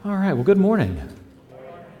All right, well, good morning.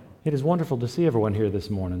 It is wonderful to see everyone here this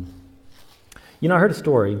morning. You know, I heard a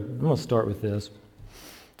story. I'm going to start with this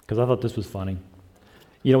because I thought this was funny.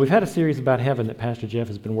 You know, we've had a series about heaven that Pastor Jeff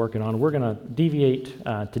has been working on. We're going to deviate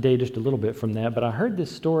today just a little bit from that, but I heard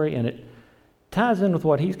this story and it ties in with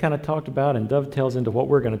what he's kind of talked about and dovetails into what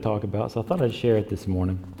we're going to talk about, so I thought I'd share it this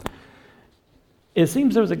morning. It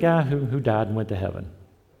seems there was a guy who died and went to heaven.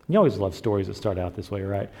 You always love stories that start out this way,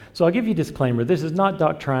 right? So I'll give you a disclaimer. This is not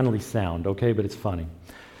doctrinally sound, okay, but it's funny.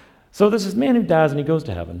 So there's this man who dies and he goes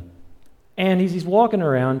to heaven. And he's walking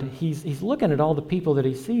around, he's looking at all the people that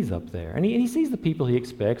he sees up there. And he sees the people he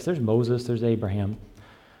expects. There's Moses, there's Abraham.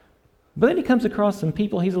 But then he comes across some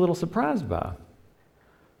people he's a little surprised by.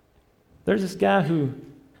 There's this guy who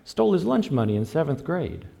stole his lunch money in 7th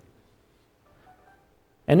grade.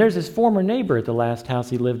 And there's his former neighbor at the last house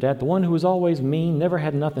he lived at, the one who was always mean, never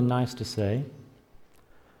had nothing nice to say.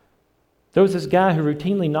 There was this guy who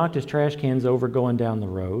routinely knocked his trash cans over going down the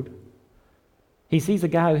road. He sees a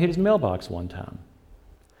guy who hit his mailbox one time.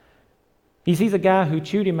 He sees a guy who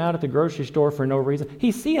chewed him out at the grocery store for no reason.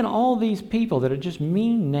 He's seeing all these people that are just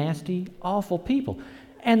mean, nasty, awful people.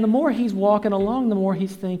 And the more he's walking along, the more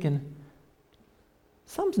he's thinking,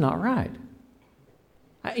 something's not right.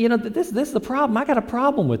 You know, this is the problem. I got a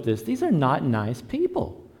problem with this. These are not nice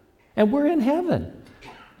people. And we're in heaven.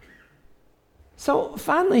 So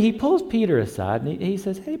finally he pulls Peter aside and he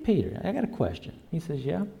says, "Hey, Peter, I got a question." He says,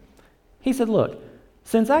 "Yeah." He said, "Look,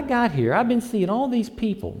 since I got here, I've been seeing all these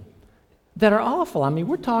people that are awful. I mean,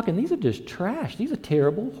 we're talking, these are just trash. These are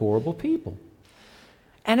terrible, horrible people.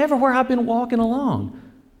 And everywhere I've been walking along,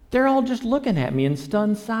 they're all just looking at me in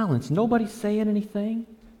stunned silence. Nobody's saying anything."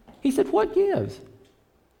 He said, "What gives?"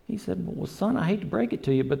 He said, "Well, son, I hate to break it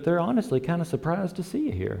to you, but they're honestly kind of surprised to see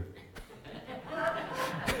you here."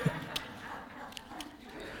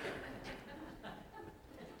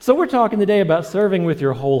 So we're talking today about serving with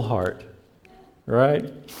your whole heart,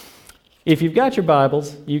 right? If you've got your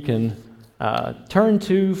Bibles, you can turn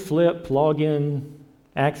to, flip, log in,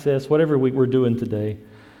 access, whatever we're doing today.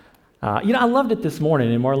 You know, I loved it this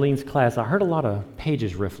morning in Marlene's class. I heard a lot of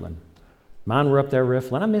pages riffling. Mine were up there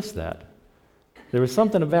riffling. I missed that. There was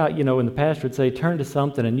something about, you know, when the pastor would say, turn to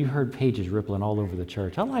something, and you heard pages rippling all over the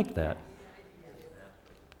church. I like that.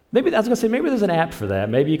 Maybe, I was going to say, maybe there's an app for that.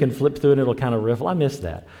 Maybe you can flip through it and it'll kind of riffle. I missed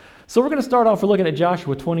that. So we're going to start off, we're looking at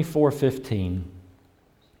Joshua 24:15.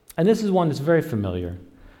 And this is one that's very familiar.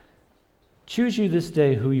 Choose you this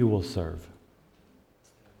day who you will serve.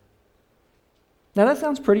 Now that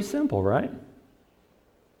sounds pretty simple, right?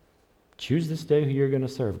 Choose this day who you're going to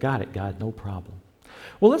serve. Got it, God, no problem.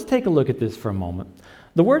 Well, let's take a look at this for a moment.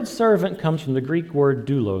 The word servant comes from the Greek word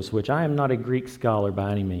doulos, which I am not a Greek scholar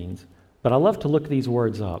by any means, but I love to look these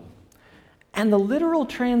words up. And the literal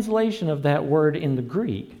translation of that word in the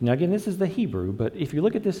Greek, now again, this is the Hebrew, but if you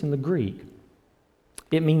look at this in the Greek,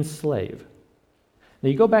 it means slave. Now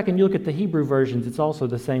you go back and you look at the Hebrew versions, it's also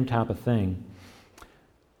the same type of thing.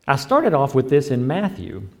 I started off with this in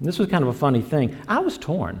Matthew. This was kind of a funny thing. I was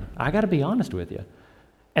torn. I got to be honest with you.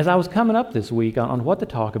 As I was coming up this week on what to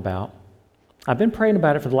talk about, I've been praying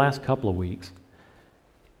about it for the last couple of weeks.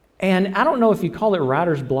 And I don't know if you call it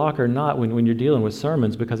writer's block or not when you're dealing with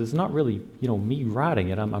sermons, because it's not really, you know, me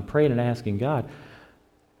writing it. I'm praying and asking God.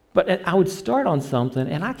 But I would start on something,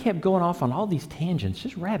 and I kept going off on all these tangents,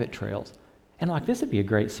 just rabbit trails. And I'm like, this would be a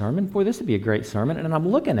great sermon. Boy, this would be a great sermon. And I'm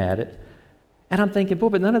looking at it, and I'm thinking, boy,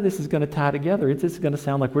 but none of this is going to tie together. It's just going to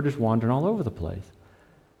sound like we're just wandering all over the place.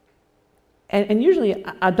 And usually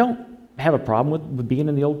I don't have a problem with being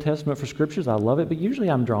in the Old Testament for scriptures. I love it, but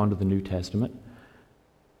usually I'm drawn to the New Testament.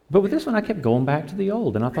 But with this one, I kept going back to the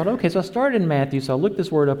Old. And I thought, okay, so I started in Matthew, so I looked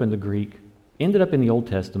this word up in the Greek, ended up in the Old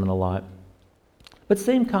Testament a lot. But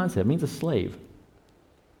same concept, means a slave.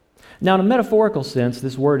 Now, in a metaphorical sense,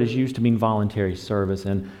 this word is used to mean voluntary service,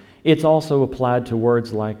 and it's also applied to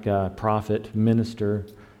words like prophet, minister.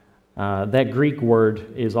 That Greek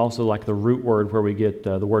word is also like the root word where we get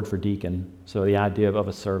the word for deacon, so the idea of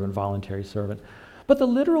a servant, voluntary servant. But the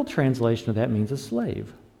literal translation of that means a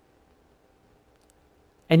slave.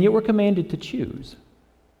 And yet we're commanded to choose.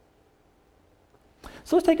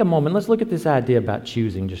 So let's take a moment, let's look at this idea about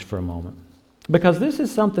choosing just for a moment. Because this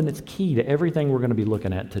is something that's key to everything we're going to be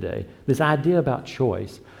looking at today, this idea about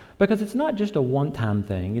choice. Because it's not just a one-time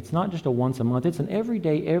thing, it's not just a once a month, it's an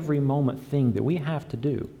everyday, every moment thing that we have to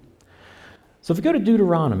do. So if we go to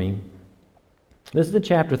Deuteronomy, this is the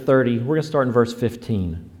chapter 30, we're going to start in verse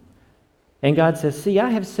 15. And God says, "See,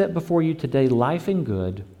 I have set before you today life and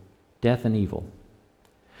good, death and evil.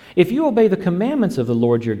 If you obey the commandments of the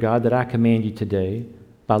Lord your God that I command you today,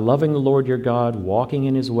 by loving the Lord your God, walking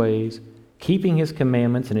in his ways, keeping his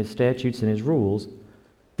commandments and his statutes and his rules,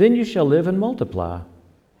 then you shall live and multiply,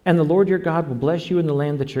 and the Lord your God will bless you in the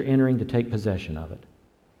land that you're entering to take possession of it.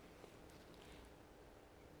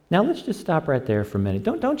 Now let's just stop right there for a minute.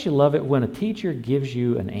 Don't you love it when a teacher gives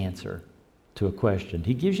you an answer to a question?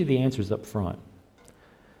 He gives you the answers up front.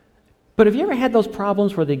 But have you ever had those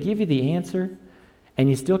problems where they give you the answer and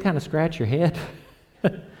you still kind of scratch your head?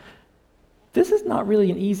 This is not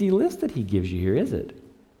really an easy list that he gives you here, is it?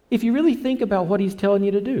 If you really think about what he's telling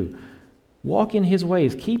you to do, walk in his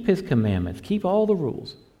ways, keep his commandments, keep all the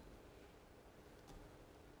rules.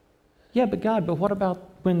 Yeah, but God, what about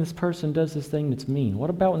when this person does this thing that's mean? What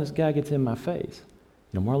about when this guy gets in my face?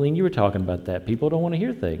 Marlene, you were talking about that. People don't want to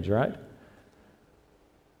hear things, right?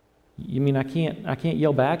 You mean I can't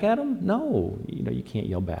yell back at them? No, you can't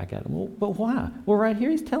yell back at them. Well, but why? Well, right here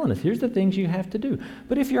he's telling us, here's the things you have to do.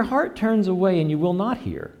 But if your heart turns away and you will not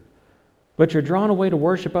hear, but you're drawn away to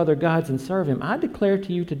worship other gods and serve him, I declare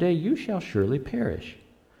to you today, you shall surely perish.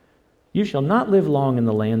 You shall not live long in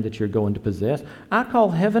the land that you're going to possess. I call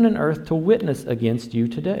heaven and earth to witness against you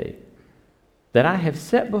today, that I have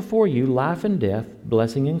set before you life and death,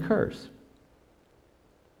 blessing and curse.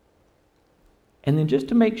 And then just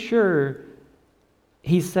to make sure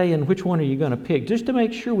he's saying which one are you going to pick, just to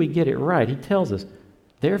make sure we get it right, he tells us,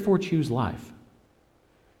 therefore choose life.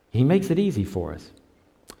 He makes it easy for us.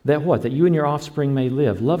 That what? That you and your offspring may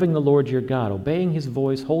live, loving the Lord your God, obeying his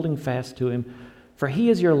voice, holding fast to him, for he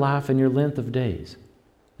is your life and your length of days,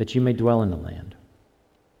 that you may dwell in the land.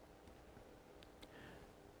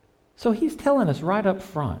 So he's telling us right up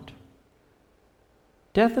front,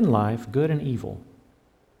 death and life, good and evil.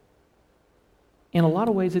 In a lot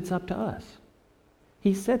of ways, it's up to us.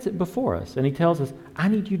 He sets it before us, and he tells us, I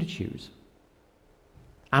need you to choose.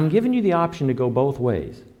 I'm giving you the option to go both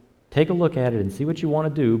ways. Take a look at it and see what you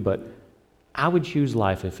want to do, but I would choose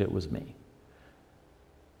life if it was me.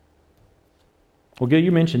 Well, Gil,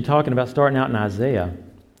 you mentioned talking about starting out in Isaiah,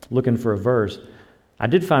 looking for a verse. I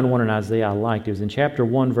did find one in Isaiah I liked. It was in chapter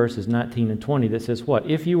 1, verses 19 and 20 that says what?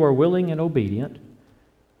 If you are willing and obedient,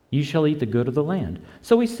 you shall eat the good of the land.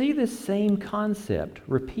 So we see this same concept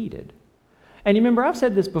repeated. And you remember, I've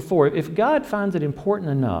said this before, if God finds it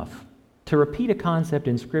important enough to repeat a concept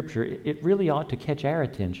in Scripture, it really ought to catch our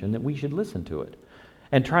attention that we should listen to it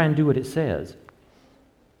and try and do what it says.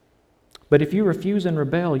 But if you refuse and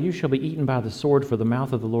rebel, you shall be eaten by the sword, for the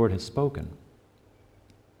mouth of the Lord has spoken.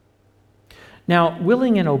 Now,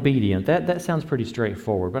 willing and obedient, that sounds pretty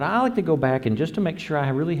straightforward, but I like to go back and just to make sure I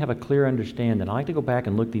really have a clear understanding, I like to go back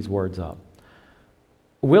and look these words up.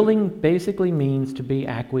 Willing basically means to be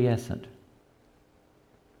acquiescent.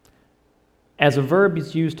 As a verb,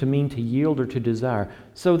 it's used to mean to yield or to desire.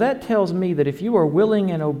 So that tells me that if you are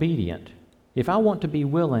willing and obedient, if I want to be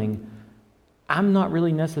willing, I'm not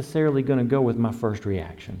really necessarily going to go with my first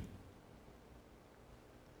reaction.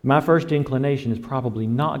 My first inclination is probably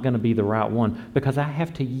not going to be the right one because I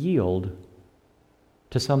have to yield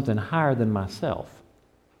to something higher than myself.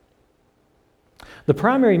 The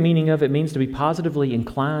primary meaning of it means to be positively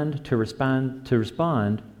inclined to respond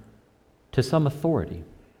to some authority.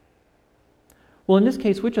 Well, in this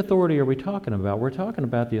case, which authority are we talking about? We're talking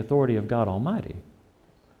about the authority of God Almighty.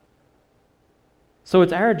 So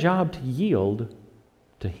it's our job to yield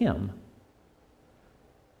to him.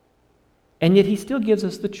 And yet he still gives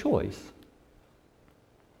us the choice.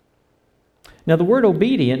 Now the word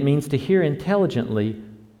obedient means to hear intelligently,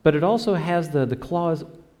 but it also has the clause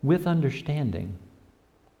with understanding.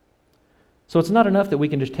 So it's not enough that we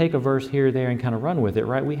can just take a verse here or there and kind of run with it,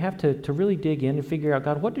 right? We have to really dig in and figure out,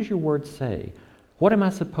 God, what does your word say? What am I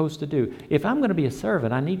supposed to do? If I'm going to be a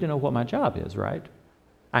servant, I need to know what my job is, right?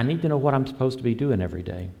 I need to know what I'm supposed to be doing every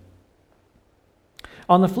day.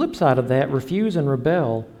 On the flip side of that, refuse and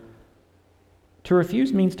rebel. To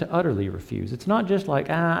refuse means to utterly refuse. It's not just like,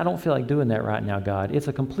 I don't feel like doing that right now, God. It's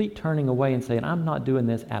a complete turning away and saying, I'm not doing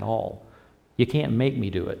this at all. You can't make me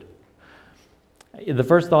do it. The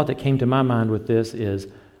first thought that came to my mind with this is,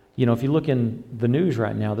 if you look in the news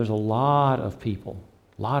right now, there's a lot of people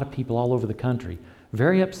all over the country,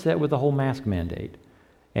 very upset with the whole mask mandate.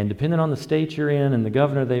 And depending on the state you're in and the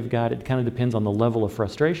governor they've got, it kind of depends on the level of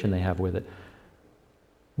frustration they have with it.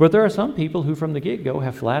 But there are some people who from the get-go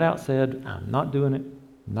have flat out said, I'm not doing it,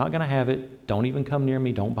 I'm not going to have it, don't even come near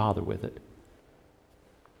me, don't bother with it.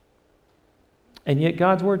 And yet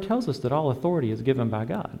God's Word tells us that all authority is given by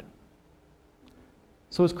God.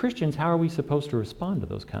 So as Christians, how are we supposed to respond to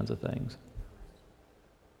those kinds of things?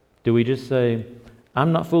 Do we just say,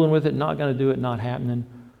 I'm not fooling with it, not going to do it, not happening?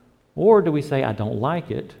 Or do we say, I don't like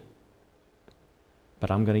it, but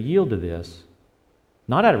I'm going to yield to this,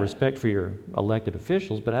 Not out of respect for your elected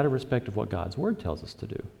officials, but out of respect of what God's Word tells us to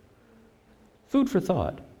do. Food for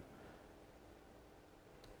thought.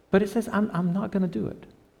 But it says, I'm not going to do it.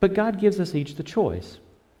 But God gives us each the choice.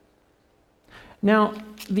 Now,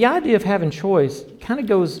 the idea of having choice kind of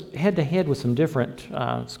goes head to head with some different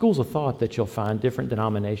schools of thought that you'll find, different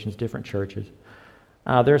denominations, different churches.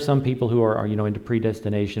 There are some people who are into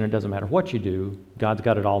predestination. It doesn't matter what you do. God's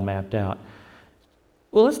got it all mapped out.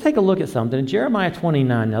 Well, let's take a look at something. In Jeremiah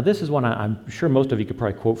 29, now this is one I'm sure most of you could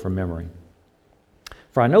probably quote from memory.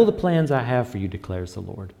 For I know the plans I have for you, declares the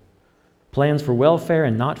Lord. Plans for welfare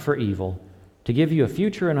and not for evil, to give you a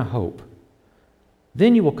future and a hope.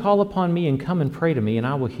 Then you will call upon me and come and pray to me, and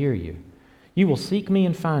I will hear you. You will seek me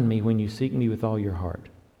and find me when you seek me with all your heart.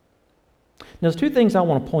 Now, there's two things I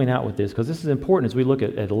want to point out with this, because this is important as we look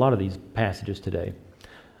at a lot of these passages today.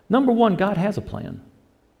 Number one, God has a plan.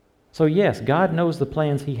 So yes, God knows the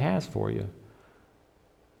plans He has for you.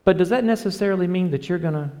 But does that necessarily mean that you're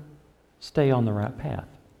going to stay on the right path?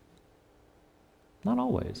 Not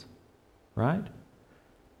always, right?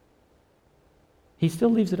 He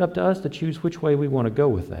still leaves it up to us to choose which way we want to go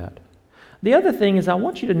with that. The other thing is I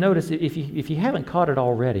want you to notice, if you haven't caught it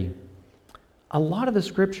already, a lot of the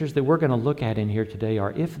scriptures that we're going to look at in here today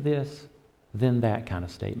are if this, then that kind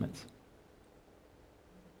of statements.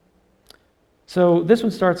 So this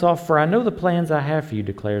one starts off, for I know the plans I have for you,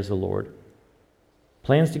 declares the Lord.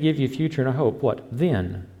 Plans to give you a future and a hope. What?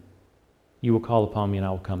 Then you will call upon me and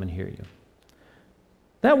I will come and hear you.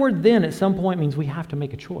 That word then at some point means we have to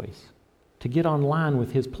make a choice to get on line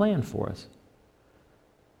with His plan for us.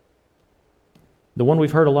 The one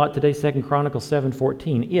we've heard a lot today, 2 Chronicles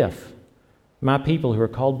 7:14, if my people who are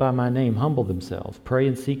called by my name humble themselves, pray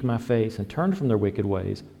and seek my face, and turn from their wicked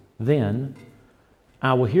ways, then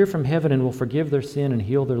I will hear from heaven and will forgive their sin and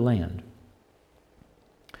heal their land.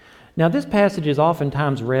 Now, this passage is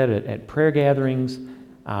oftentimes read at prayer gatherings,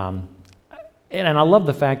 and I love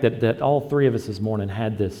the fact that all three of us this morning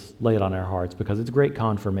had this laid on our hearts, because it's great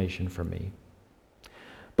confirmation for me.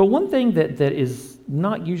 But one thing that is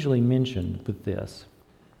not usually mentioned with this,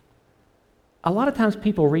 a lot of times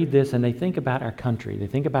people read this and they think about our country, they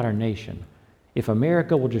think about our nation. If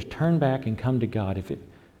America will just turn back and come to God,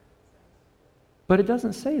 but it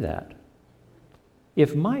doesn't say that.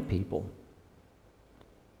 If my people,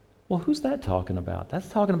 well, who's that talking about? That's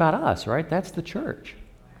talking about us, right? That's the church.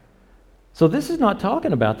 So this is not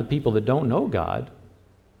talking about the people that don't know God,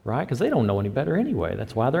 right? Because they don't know any better anyway.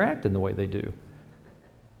 That's why they're acting the way they do.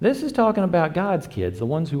 This is talking about God's kids, the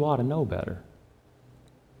ones who ought to know better.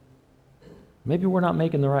 Maybe we're not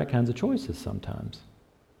making the right kinds of choices sometimes.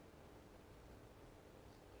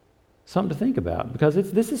 Something to think about, because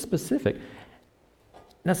this is specific.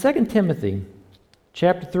 Now, 2 Timothy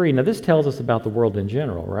chapter 3, now this tells us about the world in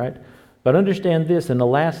general, right? But understand this, in the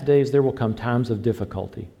last days there will come times of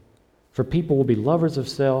difficulty. For people will be lovers of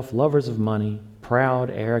self, lovers of money,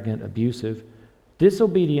 proud, arrogant, abusive,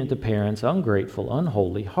 disobedient to parents, ungrateful,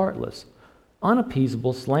 unholy, heartless,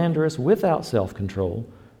 unappeasable, slanderous, without self-control,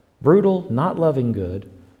 brutal, not loving good,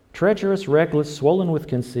 treacherous, reckless, swollen with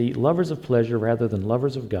conceit, lovers of pleasure rather than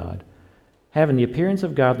lovers of God, having the appearance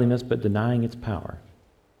of godliness but denying its power.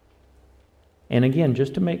 And again,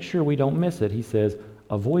 just to make sure we don't miss it, he says,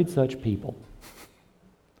 avoid such people.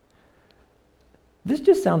 This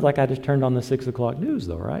just sounds like I just turned on the 6 o'clock news,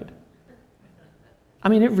 though, right? I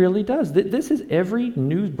mean, it really does. This is every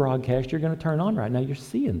news broadcast you're going to turn on right now. You're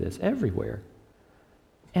seeing this everywhere.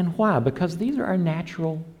 And why? Because these are our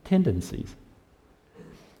natural tendencies.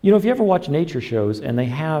 You know, if you ever watch nature shows and they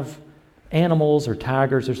have animals or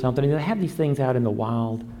tigers or something, and they have these things out in the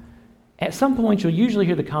wild, at some point you'll usually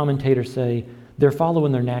hear the commentator say they're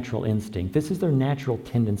following their natural instinct. This is their natural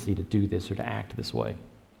tendency to do this or to act this way.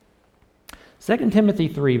 2 Timothy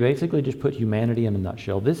 3 basically just put humanity in a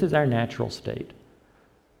nutshell. This is our natural state.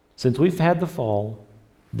 Since we've had the fall,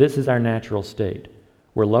 this is our natural state.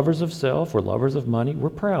 We're lovers of self, we're lovers of money,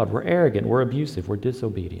 we're proud, we're arrogant, we're abusive, we're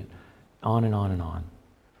disobedient. On and on and on.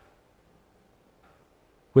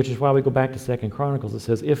 Which is why we go back to 2 Chronicles. It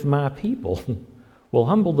says, if my people will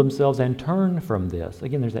humble themselves and turn from this.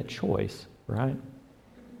 Again, there's that choice, right?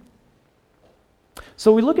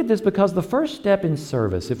 So we look at this because the first step in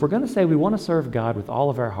service, if we're going to say we want to serve God with all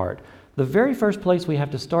of our heart, the very first place we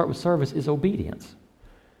have to start with service is obedience.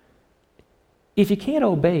 If you can't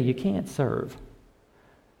obey, you can't serve.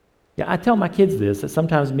 Yeah, I tell my kids this, that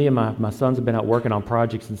sometimes me and my sons have been out working on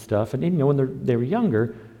projects and stuff, and when they were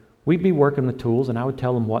younger, we'd be working the tools, and I would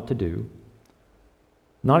tell them what to do.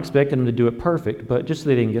 Not expecting them to do it perfect, but just so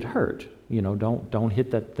they didn't get hurt. Don't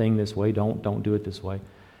hit that thing this way, don't do it this way.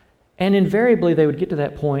 And invariably, they would get to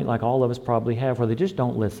that point, like all of us probably have, where they just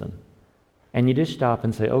don't listen. And you just stop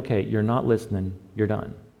and say, okay, you're not listening, you're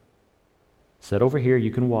done. Sit over here, you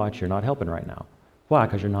can watch, you're not helping right now. Why?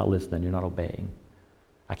 Because you're not listening, you're not obeying.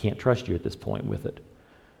 I can't trust you at this point with it.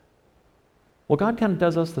 Well, God kind of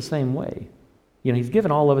does us the same way. You know, He's given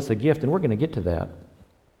all of us a gift, and we're going to get to that.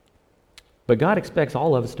 But God expects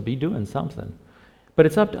all of us to be doing something. But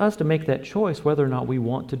it's up to us to make that choice whether or not we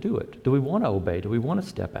want to do it. Do we want to obey? Do we want to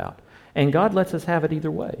step out? And God lets us have it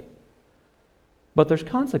either way. But there's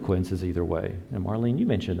consequences either way. And Marlene, you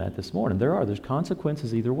mentioned that this morning. There's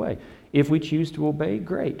consequences either way. If we choose to obey,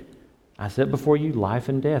 great. I said before you, life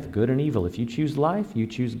and death, good and evil. If you choose life, you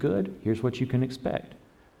choose good, here's what you can expect.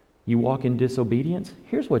 You walk in disobedience,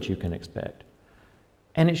 here's what you can expect.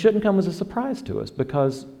 And it shouldn't come as a surprise to us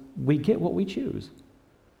because we get what we choose.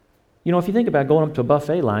 You know, if you think about going up to a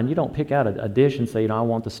buffet line, you don't pick out a dish and say, I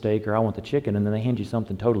want the steak or I want the chicken, and then they hand you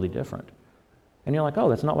something totally different. And you're like, oh,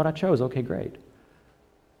 that's not what I chose. Okay, great.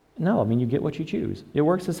 No, you get what you choose. It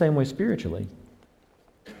works the same way spiritually.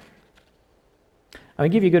 I'll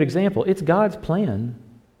give you a good example. It's God's plan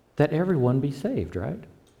that everyone be saved, right?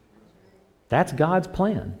 That's God's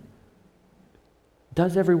plan.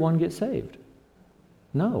 Does everyone get saved?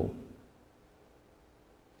 No.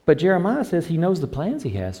 But Jeremiah says he knows the plans he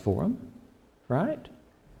has for them, right?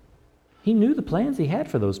 He knew the plans he had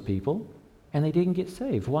for those people, and they didn't get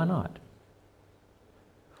saved. Why not?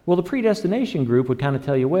 Well, the predestination group would kind of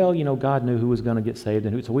tell you, well, God knew who was going to get saved,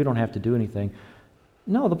 and so we don't have to do anything.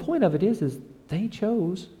 No, the point of it is they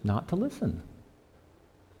chose not to listen.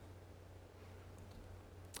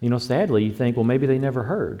 Sadly, you think, well, maybe they never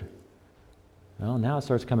heard. Well, now it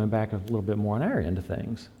starts coming back a little bit more on our end of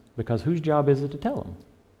things, because whose job is it to tell them?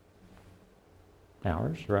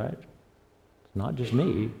 Ours, right? It's not just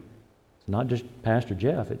me. It's not just Pastor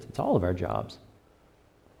Jeff. It's all of our jobs.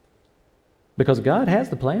 Because God has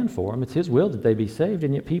the plan for them. It's His will that they be saved,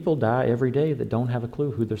 and yet people die every day that don't have a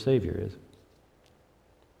clue who their Savior is.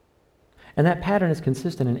 And that pattern is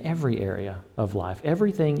consistent in every area of life.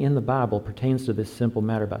 Everything in the Bible pertains to this simple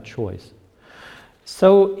matter about choice.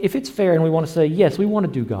 So if it's fair and we want to say, yes, we want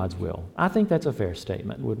to do God's will, I think that's a fair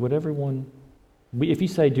statement. Would everyone, if you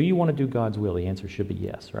say, do you want to do God's will, the answer should be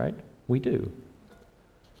yes, right? We do.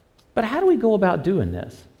 But how do we go about doing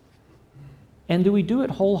this? And do we do it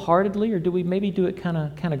wholeheartedly, or do we maybe do it kind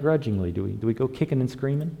of grudgingly? Do we go kicking and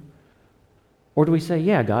screaming? Or do we say,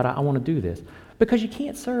 yeah, God, I want to do this? Because you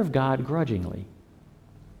can't serve God grudgingly.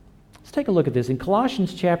 Let's take a look at this. In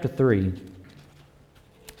Colossians chapter 3,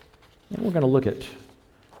 and we're going to look at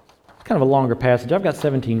kind of a longer passage. I've got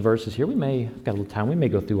 17 verses here. I've got a little time. We may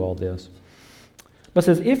go through all this. But it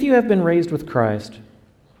says, if you have been raised with Christ,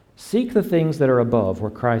 seek the things that are above, where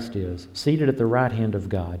Christ is, seated at the right hand of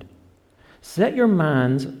God. Set your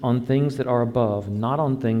minds on things that are above, not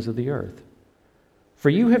on things of the earth. For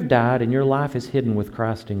you have died, and your life is hidden with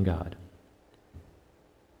Christ in God.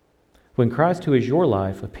 When Christ, who is your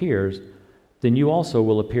life, appears, then you also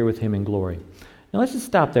will appear with Him in glory. Now let's just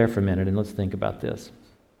stop there for a minute and let's think about this.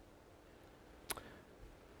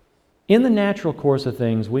 In the natural course of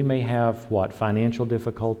things, we may have, financial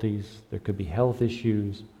difficulties. There could be health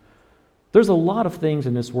issues. There's a lot of things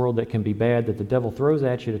in this world that can be bad that the devil throws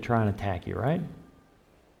at you to try and attack you, right?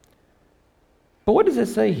 But what does it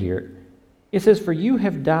say here? It says, for you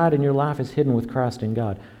have died and your life is hidden with Christ in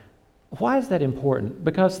God. Why is that important?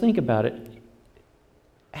 Because think about it.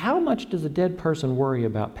 How much does a dead person worry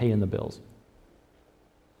about paying the bills?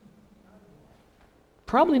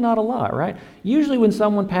 Probably not a lot, right? Usually when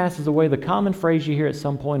someone passes away, the common phrase you hear at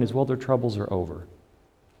some point is, well, their troubles are over.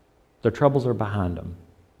 Their troubles are behind them,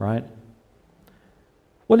 right?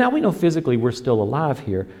 Well, now we know physically we're still alive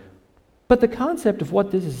here, but the concept of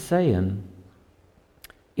what this is saying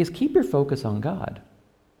is keep your focus on God.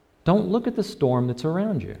 Don't look at the storm that's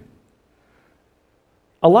around you.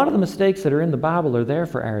 A lot of the mistakes that are in the Bible are there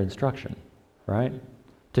for our instruction, right?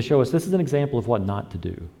 To show us this is an example of what not to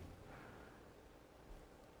do.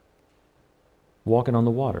 Walking on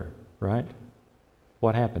the water, right?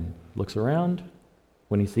 What happened? Looks around.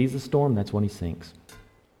 When he sees the storm, that's when he sinks.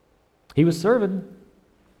 He was serving.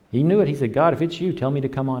 He knew it. He said, God, if it's you, tell me to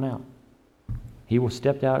come on out. He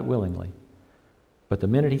stepped out willingly. But the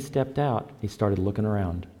minute he stepped out, he started looking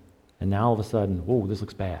around. And now all of a sudden, whoa, this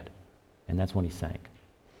looks bad. And that's when he sank.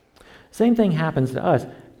 Same thing happens to us.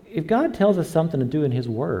 If God tells us something to do in His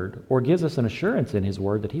Word, or gives us an assurance in His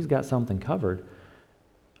Word that He's got something covered,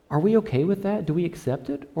 are we okay with that? Do we accept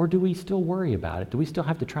it? Or do we still worry about it? Do we still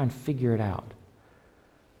have to try and figure it out?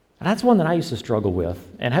 And that's one that I used to struggle with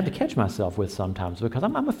and have to catch myself with sometimes, because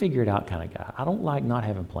I'm a figure it out kind of guy. I don't like not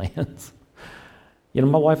having plans. You know,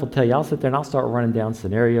 my wife will tell you, I'll sit there and I'll start running down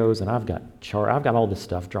scenarios, and I've got all this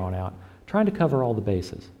stuff drawn out, trying to cover all the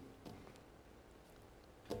bases.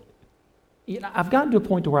 You know, I've gotten to a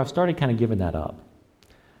point to where I've started kind of giving that up.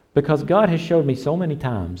 Because God has showed me so many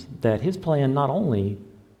times that His plan not only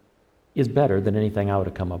is better than anything I would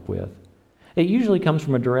have come up with, it usually comes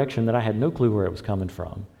from a direction that I had no clue where it was coming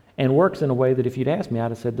from, and works in a way that if you'd asked me,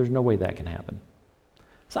 I'd have said, there's no way that can happen.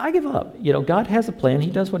 So I give up. You know, God has a plan. He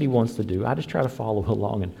does what He wants to do. I just try to follow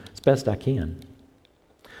along and as best I can.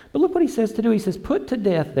 But look what He says to do. He says, put to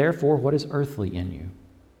death, therefore, what is earthly in you.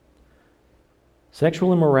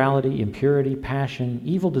 Sexual immorality, impurity, passion,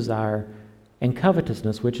 evil desire, and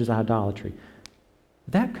covetousness, which is idolatry.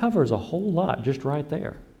 That covers a whole lot just right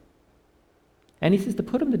there. And He says to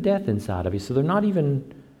put them to death inside of you, so they're not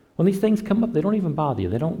even, when these things come up, they don't even bother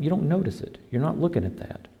you. You don't notice it. You're not looking at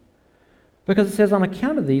that. Because it says, on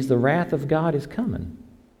account of these, the wrath of God is coming.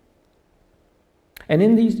 And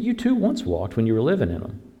in these, you too once walked when you were living in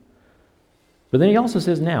them. But then He also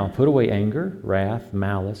says, now, put away anger, wrath,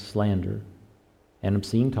 malice, slander, and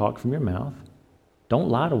obscene talk from your mouth. Don't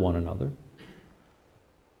lie to one another.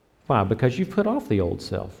 Why? Because you've put off the old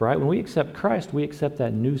self, right? When we accept Christ, we accept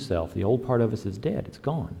that new self. The old part of us is dead. It's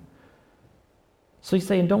gone. So He's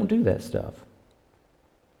saying, don't do that stuff.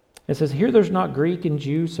 It says, here there's not Greek and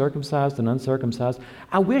Jew, circumcised and uncircumcised.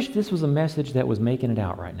 I wish this was a message that was making it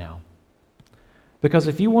out right now. Because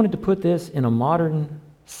if you wanted to put this in a modern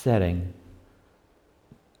setting,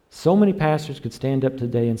 so many pastors could stand up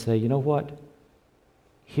today and say, you know what?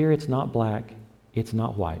 Here it's not black, it's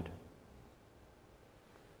not white.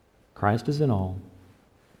 Christ is in all,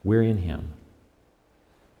 we're in Him.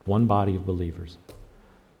 One body of believers.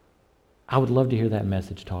 I would love to hear that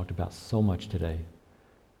message talked about so much today,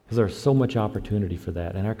 because there's so much opportunity for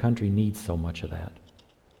that, and our country needs so much of that.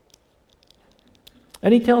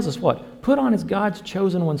 And He tells us what? Put on as God's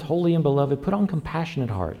chosen ones, holy and beloved, put on compassionate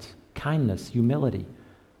hearts, kindness, humility,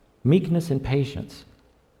 meekness, and patience.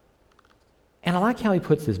 And I like how He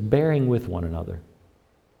puts this, bearing with one another.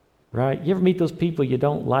 Right? You ever meet those people, you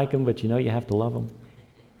don't like them, but you know you have to love them?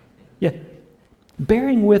 Yeah.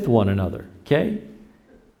 Bearing with one another, okay?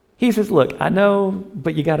 He says, look, I know,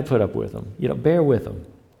 but you got to put up with them. You know, bear with them.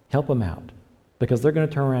 Help them out. Because they're going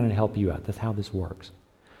to turn around and help you out. That's how this works.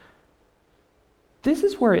 This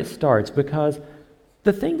is where it starts, because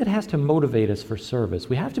the thing that has to motivate us for service,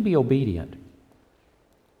 we have to be obedient.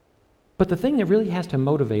 But the thing that really has to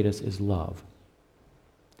motivate us is love.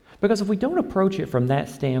 Because if we don't approach it from that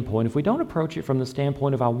standpoint, if we don't approach it from the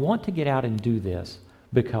standpoint of I want to get out and do this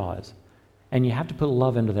because, and you have to put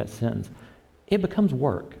love into that sentence, it becomes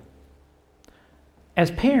work.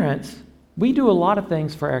 As parents, we do a lot of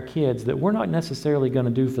things for our kids that we're not necessarily going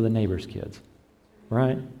to do for the neighbor's kids,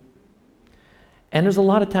 right? And there's a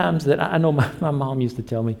lot of times that I know my mom used to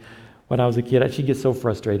tell me when I was a kid, she'd get so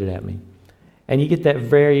frustrated at me. And you get that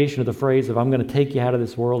variation of the phrase of I'm going to take you out of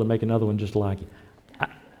this world and make another one just like you.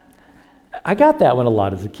 I got that one a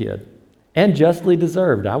lot as a kid, and justly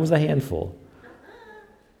deserved. I was a handful.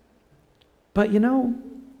 But you know,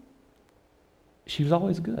 she was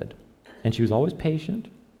always good, and she was always patient.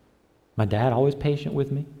 My dad always patient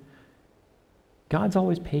with me. God's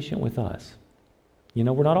always patient with us. You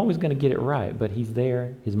know, we're not always going to get it right, but He's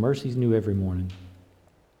there. His mercy's new every morning.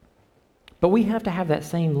 But we have to have that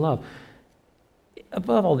same love.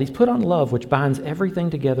 Above all these, put on love, which binds everything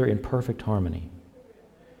together in perfect harmony.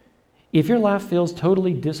 If your life feels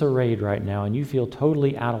totally disarrayed right now and you feel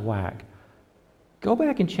totally out of whack, go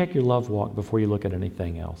back and check your love walk before you look at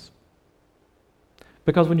anything else.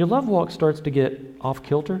 Because when your love walk starts to get off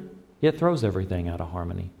kilter, it throws everything out of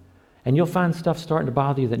harmony. And you'll find stuff starting to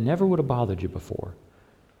bother you that never would have bothered you before.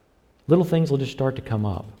 Little things will just start to come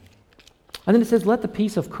up. And then it says, let the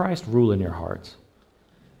peace of Christ rule in your hearts.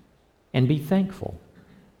 And be thankful.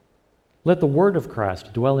 Let the word of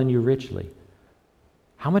Christ dwell in you richly.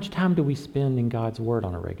 How much time do we spend in God's Word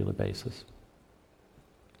on a regular basis?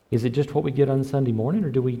 Is it just what we get on Sunday morning,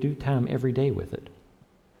 or do we do time every day with it?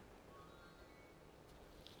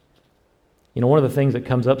 You know, one of the things that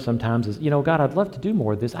comes up sometimes is, you know, God, I'd love to do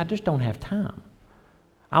more of this. I just don't have time.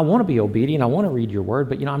 I want to be obedient. I want to read your Word,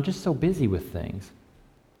 but, you know, I'm just so busy with things.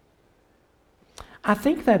 I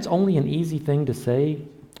think that's only an easy thing to say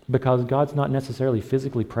because God's not necessarily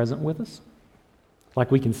physically present with us.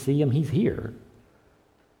 Like we can see Him. He's here.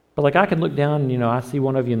 But like I can look down and, you know, I see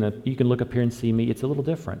one of you and you can look up here and see me. It's a little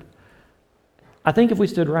different. I think if we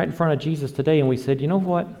stood right in front of Jesus today and we said, you know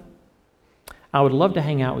what? I would love to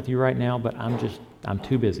hang out with you right now, but I'm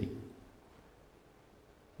too busy.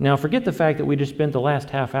 Now, forget the fact that we just spent the last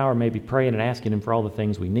half hour maybe praying and asking Him for all the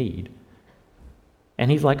things we need.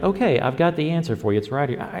 And he's like, okay, I've got the answer for you. It's right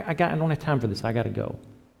here. I don't have time for this. I got to go.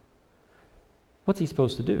 What's he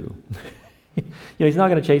supposed to do? He's not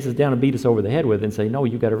going to chase us down and beat us over the head with it and say, no,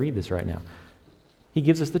 you've got to read this right now. He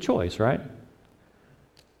gives us the choice, right?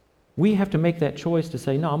 We have to make that choice to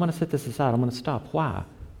say, no, I'm going to set this aside. I'm going to stop. Why?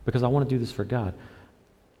 Because I want to do this for God.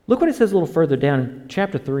 Look what it says a little further down in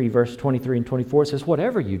chapter 3, verse 23 and 24. It says,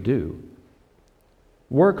 whatever you do,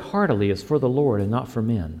 work heartily as for the Lord and not for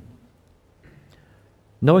men,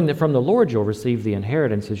 knowing that from the Lord you'll receive the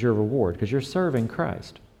inheritance as your reward, because you're serving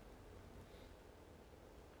Christ.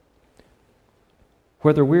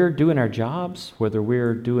 Whether we're doing our jobs, whether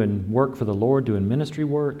we're doing work for the Lord, doing ministry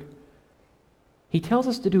work, He tells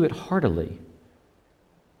us to do it heartily.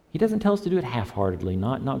 He doesn't tell us to do it half-heartedly,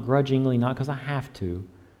 not grudgingly, not because I have to.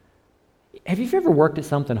 Have you ever worked at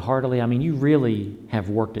something heartily? I mean, you really have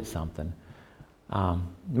worked at something.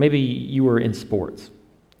 Maybe you were in sports,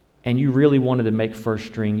 and you really wanted to make first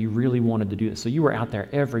string. You really wanted to do it. So you were out there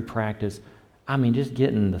every practice. I mean, just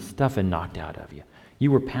getting the stuffing knocked out of you.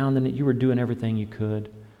 You were pounding it. You were doing everything you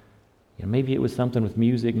could. Maybe it was something with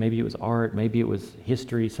music. Maybe it was art. Maybe it was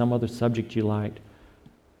history, some other subject you liked.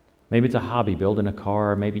 Maybe it's a hobby, building a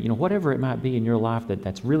car. Maybe, whatever it might be in your life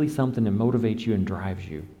that's really something that motivates you and drives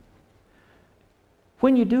you.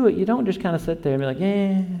 When you do it, you don't just kind of sit there and be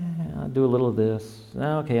like, I'll do a little of this.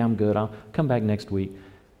 Okay, I'm good. I'll come back next week.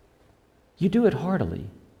 You do it heartily.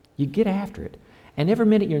 You get after it. And every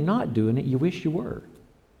minute you're not doing it, you wish you were.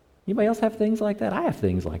 Anybody else have things like that? I have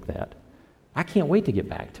things like that. I can't wait to get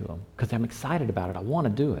back to them because I'm excited about it. I want to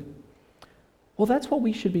do it. Well, that's what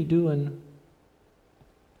we should be doing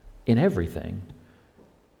in everything.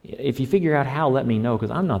 If you figure out how, let me know,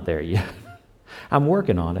 because I'm not there yet. I'm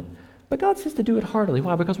working on it. But God says to do it heartily.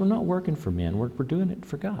 Why? Because we're not working for men. We're doing it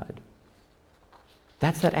for God.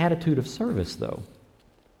 That's that attitude of service, though.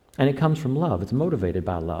 And it comes from love. It's motivated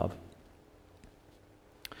by love.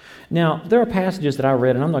 Now, there are passages that I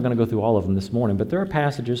read, and I'm not going to go through all of them this morning, but there are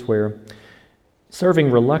passages where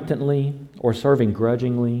serving reluctantly or serving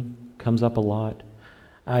grudgingly comes up a lot.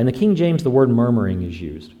 In the King James, the word murmuring is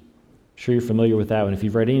used. I'm sure you're familiar with that one. If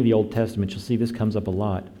you've read any of the Old Testament, you'll see this comes up a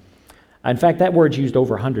lot. In fact, that word's used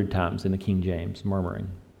over 100 times in the King James, murmuring.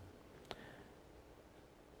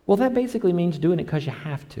 Well, that basically means doing it because you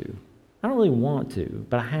have to. I don't really want to,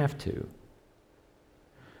 but I have to.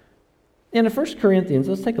 In 1 Corinthians,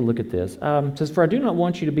 let's take a look at this. It says, for I do not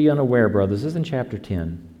want you to be unaware, brothers, this is in chapter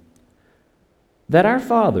 10, that our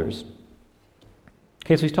fathers,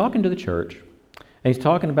 okay, so he's talking to the church, and he's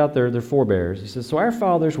talking about their forebears. He says, so our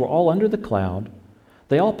fathers were all under the cloud.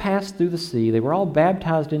 They all passed through the sea. They were all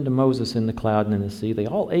baptized into Moses in the cloud and in the sea. They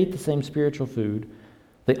all ate the same spiritual food.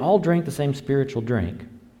 They all drank the same spiritual drink.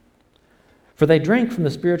 For they drank from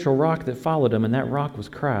the spiritual rock that followed them, and that rock was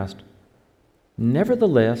Christ.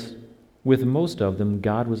 Nevertheless, with most of them,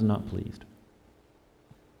 God was not pleased.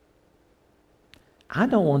 I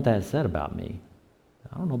don't want that said about me.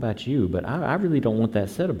 I don't know about you, but I really don't want that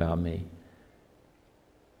said about me.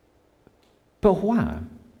 But why?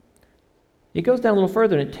 It goes down a little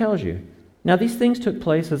further and it tells you, now these things took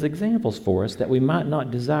place as examples for us that we might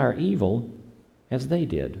not desire evil as they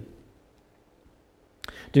did.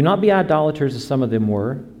 Do not be idolaters as some of them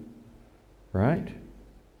were, right?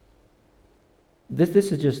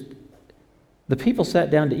 This is just, the people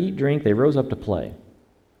sat down to eat, drink, they rose up to play.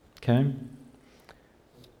 Okay?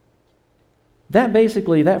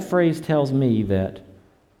 That phrase tells me that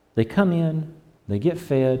they come in, they get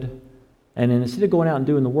fed, and then instead of going out and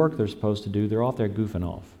doing the work they're supposed to do, they're off there goofing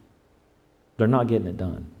off. They're not getting it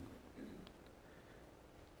done.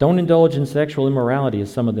 Don't indulge in sexual immorality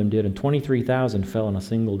as some of them did, and 23,000 fell in a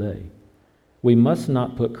single day. We must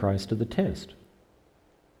not put Christ to the test.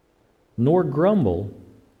 Nor grumble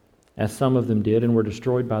as some of them did and were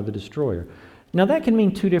destroyed by the destroyer. Now that can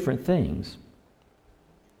mean two different things.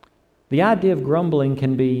 The idea of grumbling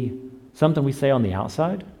can be something we say on the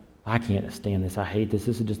outside. I can't stand this. I hate this.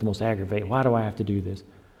 This is just the most aggravating. Why do I have to do this?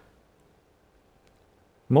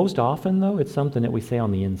 Most often, though, it's something that we say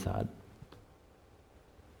on the inside.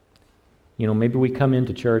 Maybe we come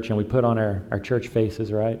into church and we put on our church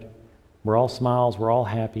faces, right? We're all smiles. We're all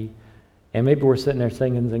happy. And maybe we're sitting there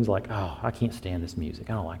singing things like, oh, I can't stand this music.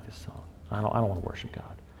 I don't like this song. I don't want to worship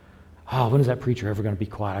God. Oh, when is that preacher ever going to be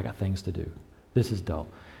quiet? I got things to do. This is dull.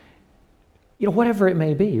 Whatever it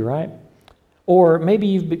may be, right? Or maybe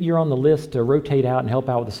you're on the list to rotate out and help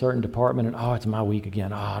out with a certain department, and it's my week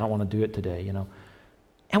again. I don't want to do it today,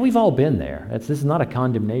 And we've all been there. This is not a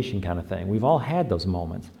condemnation kind of thing. We've all had those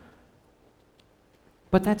moments.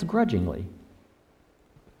 But that's grudgingly.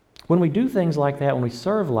 When we do things like that, when we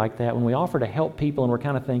serve like that, when we offer to help people and we're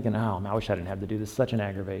kind of thinking, oh, I wish I didn't have to do this, such an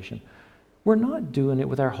aggravation, we're not doing it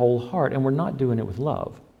with our whole heart, and we're not doing it with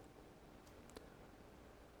love.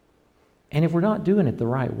 And if we're not doing it the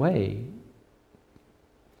right way,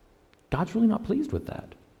 God's really not pleased with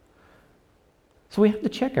that. So we have to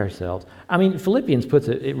check ourselves. I mean, Philippians puts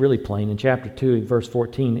it really plain. In chapter 2, verse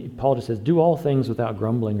 14, Paul just says, do all things without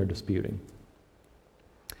grumbling or disputing.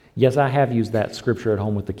 Yes, I have used that scripture at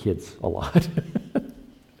home with the kids a lot.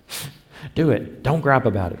 Do it. Don't gripe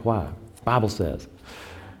about it. Why? The Bible says.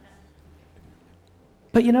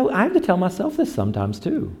 But I have to tell myself this sometimes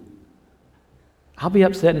too. I'll be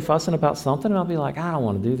upset and fussing about something, and I'll be like, I don't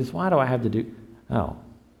want to do this. Why do I have to do? Oh.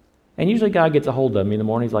 And usually God gets a hold of me in the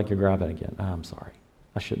morning. He's like, you're griping again. Oh, I'm sorry.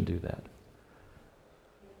 I shouldn't do that.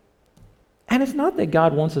 And it's not that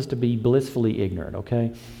God wants us to be blissfully ignorant,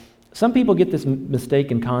 okay? Some people get this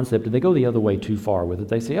mistaken concept, and they go the other way too far with it.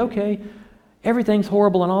 They say, okay, everything's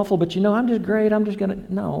horrible and awful, but I'm just great. I'm just going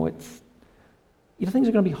to... No, things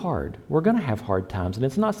are going to be hard. We're going to have hard times, and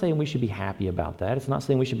it's not saying we should be happy about that. It's not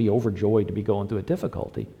saying we should be overjoyed to be going through a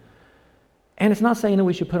difficulty. And it's not saying that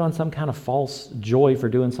we should put on some kind of false joy for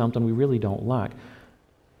doing something we really don't like.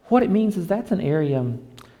 What it means is that's an area,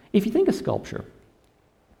 if you think of sculpture.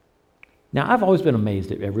 Now, I've always been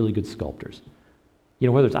amazed at really good sculptors.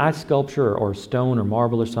 Whether it's ice sculpture or stone or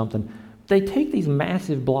marble or something, they take these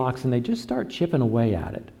massive blocks and they just start chipping away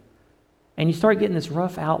at it. And you start getting this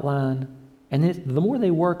rough outline, and the more they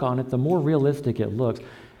work on it, the more realistic it looks.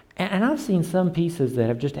 And I've seen some pieces that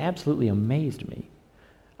have just absolutely amazed me.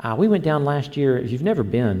 We went down last year. If you've never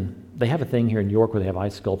been, they have a thing here in York where they have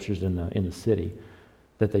ice sculptures in the city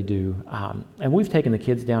that they do. And we've taken the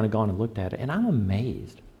kids down and gone and looked at it, and I'm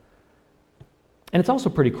amazed. And it's also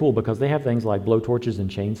pretty cool because they have things like blowtorches and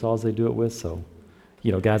chainsaws they do it with. So,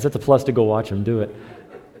 guys, that's a plus to go watch them do it.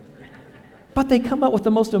 But they come up with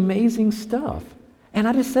the most amazing stuff. And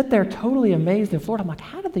I just sit there totally amazed and floored. I'm like,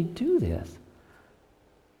 how did they do this?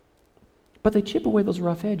 But they chip away those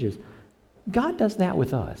rough edges. God does that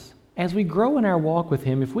with us. As we grow in our walk with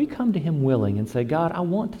Him, if we come to Him willing and say, God, I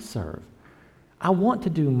want to serve. I want to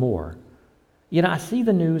do more. I see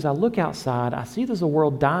the news, I look outside, I see there's a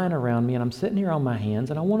world dying around me, and I'm sitting here on my hands,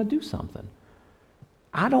 and I want to do something.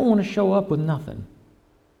 I don't want to show up with nothing.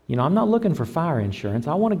 I'm not looking for fire insurance.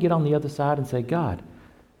 I want to get on the other side and say, God,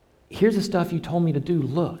 here's the stuff you told me to do.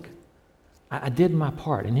 Look, I did my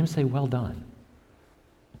part. And Him say, well done.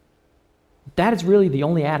 That is really the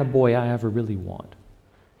only attaboy I ever really want.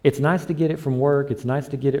 It's nice to get it from work. It's nice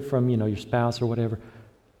to get it from, your spouse or whatever.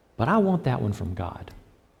 But I want that one from God.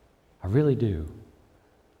 I really do.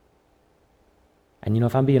 And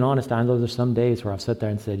if I'm being honest, I know there's some days where I've sat there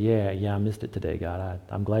and said, yeah, I missed it today, God.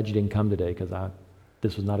 I'm glad you didn't come today because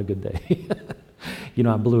this was not a good day.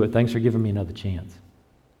 I blew it. Thanks for giving me another chance.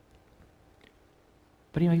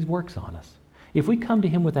 But He works on us. If we come to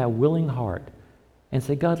Him with that willing heart and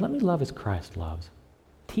say, God, let me love as Christ loves.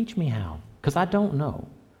 Teach me how, because I don't know.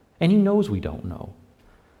 And He knows we don't know.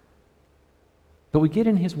 But we get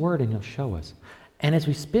in His Word and He'll show us. And as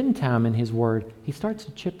we spend time in His Word, He starts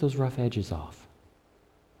to chip those rough edges off.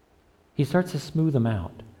 He starts to smooth them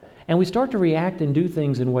out. And we start to react and do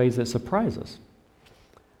things in ways that surprise us.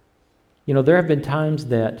 There have been times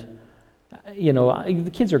that,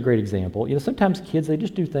 the kids are a great example. Sometimes kids, they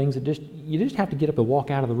just do things that you just have to get up and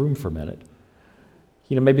walk out of the room for a minute.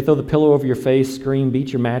 Maybe throw the pillow over your face, scream,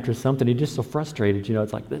 beat your mattress, something. You're just so frustrated,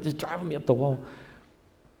 it's like, they're just driving me up the wall.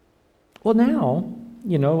 Well, now,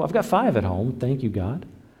 I've got 5 at home, thank you, God.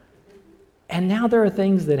 And now there are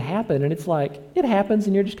things that happen, and it's like, it happens,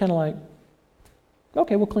 and you're just kind of like,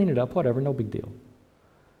 okay, we'll clean it up, whatever, no big deal.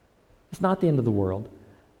 It's not the end of the world.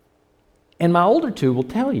 And my older 2 will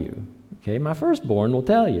tell you, okay, my firstborn will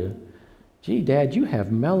tell you, gee, Dad, you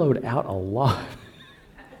have mellowed out a lot.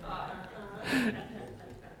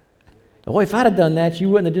 Boy, if I'd have done that, you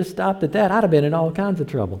wouldn't have just stopped at that. I'd have been in all kinds of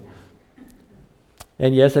trouble.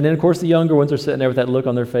 And yes, and then of course the younger ones are sitting there with that look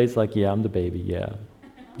on their face like, yeah, I'm the baby, yeah.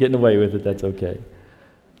 Getting away with it, that's okay.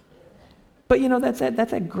 But that's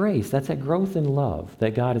that grace, that's that growth in love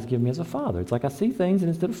that God has given me as a father. It's like I see things and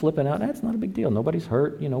instead of flipping out, that's not a big deal. Nobody's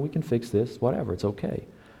hurt, we can fix this, whatever, it's okay.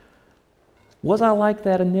 Was I like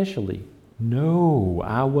that initially? No,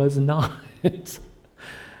 I was not.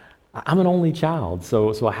 I'm an only child, so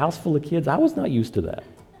a house full of kids, I was not used to that.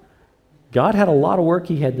 God had a lot of work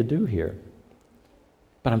He had to do here.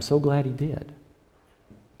 But I'm so glad He did.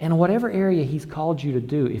 And whatever area He's called you to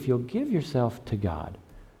do, if you'll give yourself to God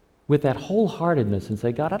with that wholeheartedness and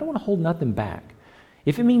say, God, I don't want to hold nothing back.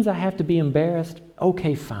 If it means I have to be embarrassed,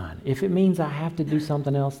 okay, fine. If it means I have to do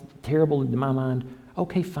something else terrible in my mind,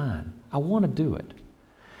 Okay, fine. I want to do it.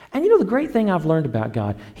 And you know the great thing I've learned about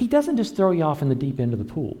God, He doesn't just throw you off in the deep end of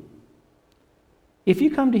the pool. If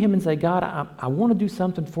you come to Him and say, God, I want to do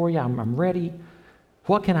something for you, I'm ready,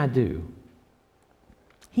 what can I do?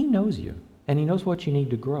 He knows you, and He knows what you need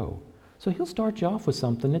to grow. So He'll start you off with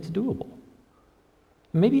something that's doable.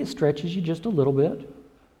 Maybe it stretches you just a little bit,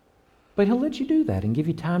 but He'll let you do that and give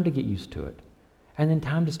you time to get used to it, and then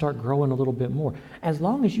time to start growing a little bit more. As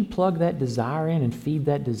long as you plug that desire in and feed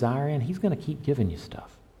that desire in, He's going to keep giving you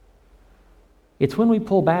stuff. It's when we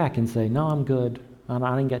pull back and say, no, I'm good.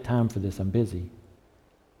 I ain't got time for this. I'm busy.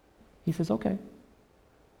 He says, okay.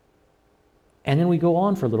 And then we go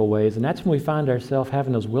on for a little ways, and that's when we find ourselves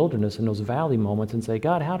having those wilderness and those valley moments and say,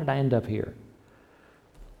 God, how did I end up here?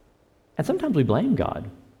 And sometimes we blame God.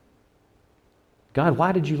 God,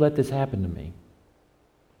 why did you let this happen to me?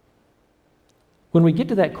 When we get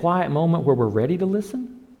to that quiet moment where we're ready to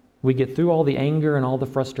listen, we get through all the anger and all the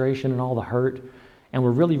frustration and all the hurt, and we're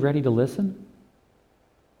really ready to listen,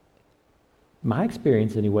 my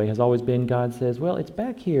experience anyway has always been God says, well, it's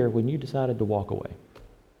back here when you decided to walk away.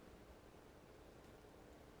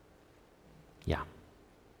 Yeah.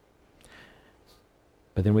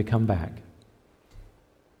 But then we come back.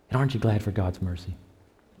 And aren't you glad for God's mercy?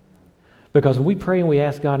 Because when we pray and we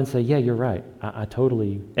ask God and say, yeah, you're right, I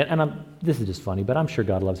totally, this is just funny, but I'm sure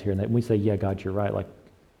God loves hearing that. When we say, yeah, God, you're right,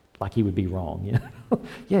 like He would be wrong. You know?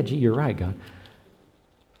 Yeah, gee, you're right, God.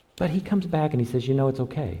 But He comes back and He says, you know, it's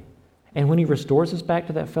okay. And when He restores us back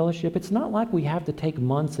to that fellowship, it's not like we have to take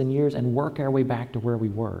months and years and work our way back to where we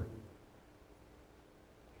were.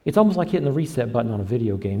 It's almost like hitting the reset button on a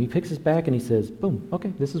video game. He picks us back and He says, boom,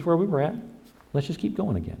 okay, this is where we were at. Let's just keep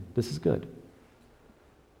going again. This is good.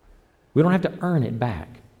 We don't have to earn it back.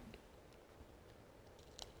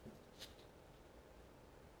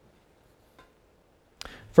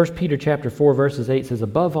 First Peter chapter 4, verses 8 says,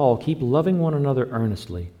 above all, keep loving one another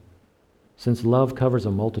earnestly, since love covers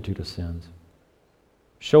a multitude of sins.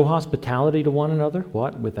 Show hospitality to one another,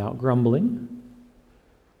 what? Without grumbling.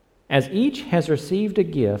 As each has received a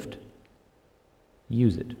gift,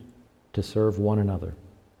 use it to serve one another.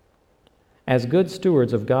 As good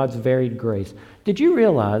stewards of God's varied grace. Did you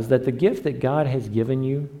realize that the gift that God has given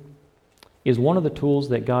you is one of the tools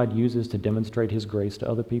that God uses to demonstrate His grace to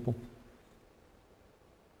other people?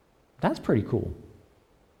 That's pretty cool.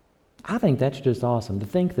 I think that's just awesome to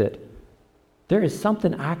think that there is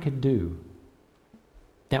something I could do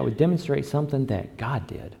that would demonstrate something that God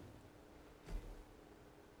did.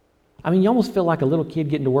 I mean, you almost feel like a little kid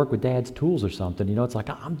getting to work with dad's tools or something. You know, it's like,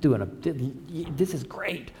 this is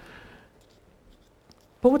great.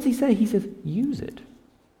 But what's He say? He says, use it.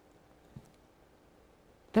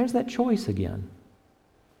 There's that choice again.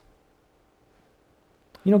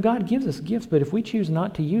 You know, God gives us gifts, but if we choose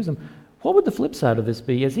not to use them, what would the flip side of this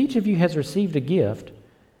be? As each of you has received a gift,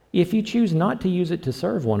 if you choose not to use it to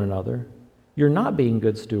serve one another, you're not being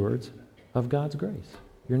good stewards of God's grace.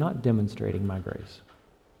 You're not demonstrating my grace.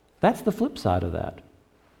 That's the flip side of that.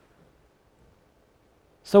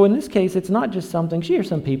 So in this case, it's not just something, you hear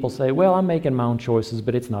some people say, well, I'm making my own choices,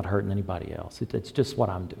 but it's not hurting anybody else. It's just what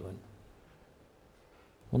I'm doing.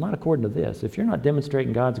 Well, not according to this. If you're not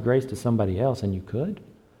demonstrating God's grace to somebody else, and you could,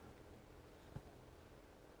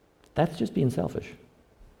 that's just being selfish.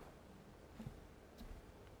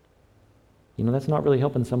 You know, that's not really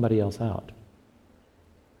helping somebody else out.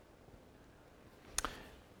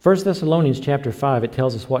 1 Thessalonians chapter 5, it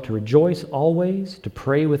tells us what? To rejoice always, to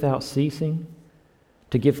pray without ceasing,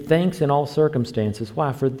 to give thanks in all circumstances.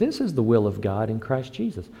 Why? For this is the will of God in Christ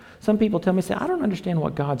Jesus. Some people tell me, say, I don't understand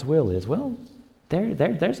what God's will is. Well,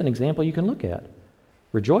 there's an example you can look at.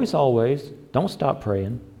 Rejoice always. Don't stop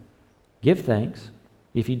praying. Give thanks.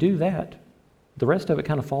 If you do that, the rest of it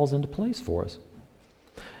kind of falls into place for us.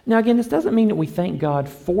 Now again, this doesn't mean that we thank God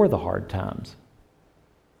for the hard times.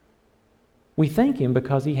 We thank Him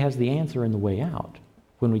because He has the answer and the way out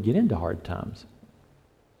when we get into hard times.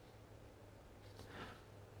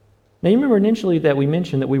 Now you remember initially that we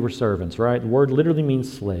mentioned that we were servants, right? The word literally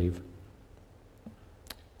means slave.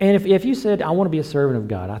 And if you said, I want to be a servant of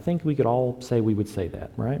God, I think we could all say we would say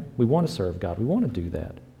that, right? We want to serve God. We want to do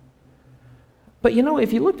that. But you know,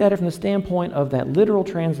 if you looked at it from the standpoint of that literal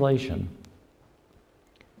translation,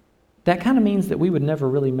 that kind of means that we would never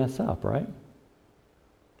really mess up, right?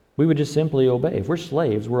 We would just simply obey. If we're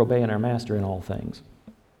slaves, we're obeying our master in all things.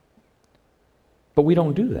 But we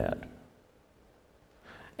don't do that.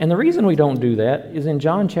 And the reason we don't do that is in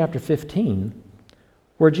John chapter 15,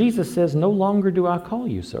 where Jesus says, no longer do I call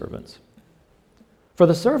you servants. For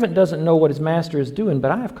the servant doesn't know what his master is doing, but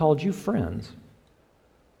I have called you friends.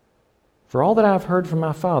 For all that I have heard from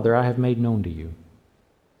my Father, I have made known to you.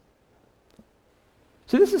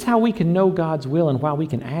 So this is how we can know God's will and why we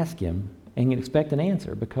can ask him and can expect an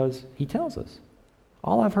answer, because he tells us,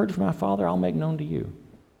 all I've heard from my Father, I'll make known to you.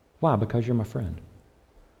 Why? Because you're my friend.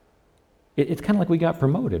 It's kind of like we got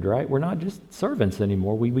promoted, right? We're not just servants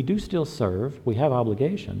anymore. We do still serve. We have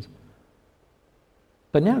obligations.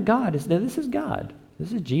 But now this is God.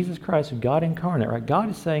 This is Jesus Christ, who God incarnate, right? God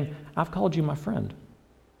is saying, I've called you my friend.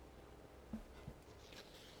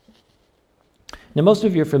 Now, most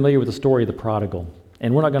of you are familiar with the story of the prodigal,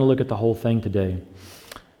 and we're not going to look at the whole thing today.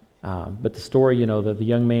 But the story, the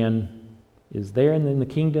young man is there in the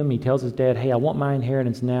kingdom. He tells his dad, hey, I want my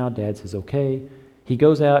inheritance now. Dad says, okay. He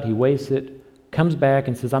goes out, he wastes it, comes back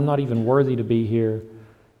and says, I'm not even worthy to be here.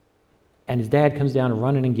 And his dad comes down and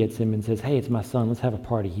running and gets him and says, hey, it's my son, let's have a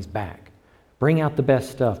party. He's back. Bring out the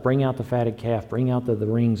best stuff. Bring out the fatted calf. Bring out the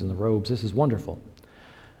rings and the robes. This is wonderful.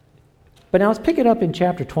 But now let's pick it up in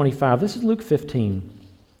chapter 25. This is Luke 15.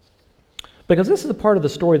 Because this is a part of the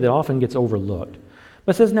story that often gets overlooked.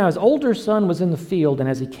 But it says, now his older son was in the field, and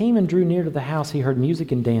as he came and drew near to the house, he heard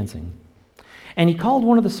music and dancing. And he called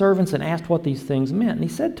one of the servants and asked what these things meant. And he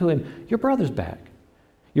said to him, your brother's back.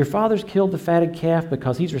 Your father's killed the fatted calf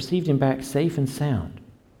because he's received him back safe and sound.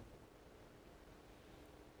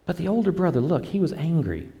 But the older brother, look, he was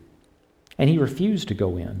angry, and he refused to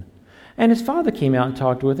go in. And his father came out and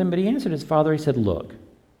talked with him, but he answered his father, he said, look,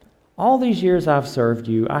 all these years I've served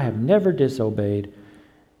you, I have never disobeyed,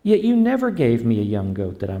 yet you never gave me a young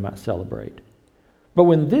goat that I might celebrate. But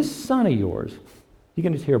when this son of yours, you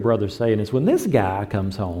can just hear a brother saying this, when this guy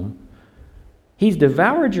comes home, he's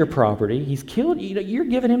devoured your property, he's killed, you're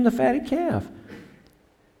giving him the fatted calf.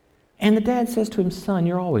 And the dad says to him, son,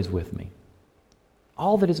 you're always with me.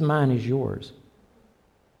 All that is mine is yours.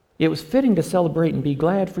 It was fitting to celebrate and be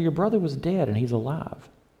glad, for your brother was dead and he's alive.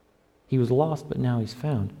 He was lost, but now he's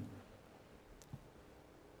found.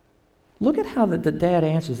 Look at how the dad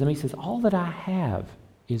answers him. He says, all that I have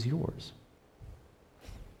is yours.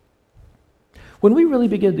 When we really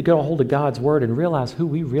begin to get a hold of God's word and realize who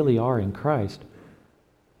we really are in Christ,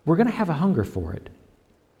 we're going to have a hunger for it.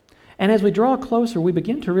 And as we draw closer, we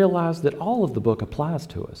begin to realize that all of the book applies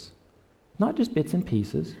to us, not just bits and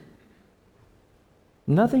pieces.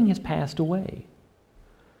 Nothing has passed away.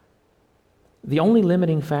 The only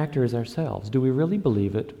limiting factor is ourselves. Do we really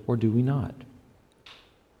believe it or do we not?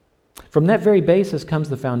 From that very basis comes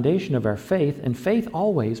the foundation of our faith, and faith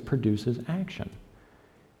always produces action.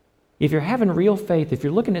 If you're having real faith, if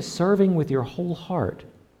you're looking at serving with your whole heart,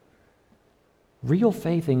 real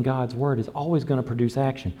faith in God's word is always going to produce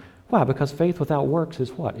action. Why? Because faith without works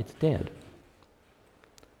is what? It's dead.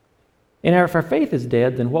 And if our faith is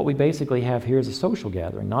dead, then what we basically have here is a social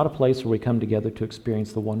gathering, not a place where we come together to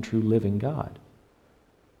experience the one true living God.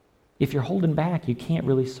 If you're holding back, you can't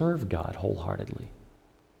really serve God wholeheartedly.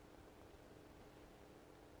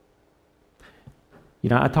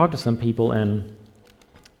 I talked to some people, and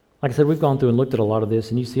like I said, we've gone through and looked at a lot of this,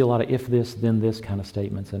 and you see a lot of if this, then this kind of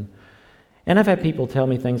statements. And I've had people tell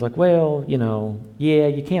me things like, well, yeah,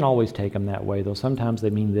 you can't always take them that way, though. Sometimes they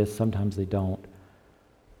mean this, sometimes they don't.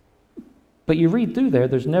 But you read through there,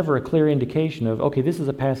 there's never a clear indication of, okay, this is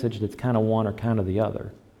a passage that's kind of one or kind of the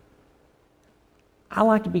other. I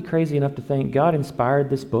like to be crazy enough to think God inspired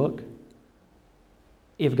this book.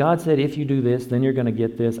 If God said, if you do this, then you're going to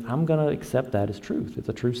get this, I'm going to accept that as truth. It's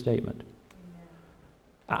a true statement.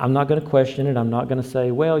 I'm not going to question it. I'm not going to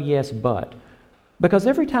say, well, yes, but. Because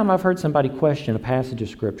every time I've heard somebody question a passage of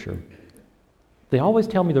Scripture, they always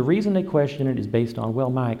tell me the reason they question it is based on,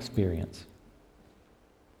 well, my experience.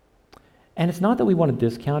 And it's not that we want to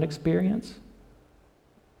discount experience,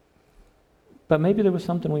 but maybe there was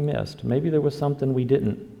something we missed. Maybe there was something we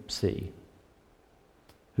didn't see.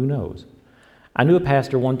 Who knows? I knew a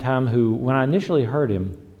pastor one time who, when I initially heard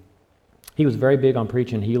him, he was very big on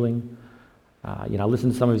preaching healing. I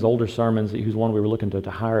listened to some of his older sermons. He was one we were looking to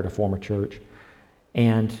hire at a former church.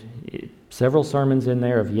 And several sermons in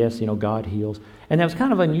there of, yes, God heals. And that was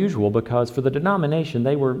kind of unusual because for the denomination,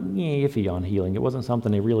 they were iffy on healing. It wasn't something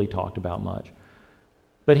they really talked about much.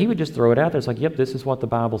 But he would just throw it out there. It's like, yep, this is what the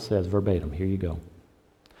Bible says verbatim. Here you go.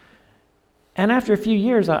 And after a few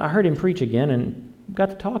years, I heard him preach again and got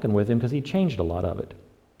to talking with him because he'd changed a lot of it.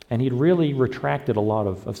 And he'd really retracted a lot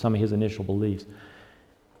of some of his initial beliefs.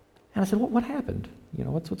 And I said, what happened?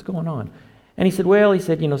 What's going on? And he said,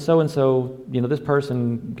 so-and-so, this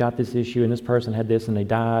person got this issue and this person had this and they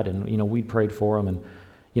died and, we prayed for them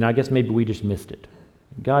and, I guess maybe we just missed it.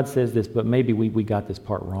 God says this, but maybe we got this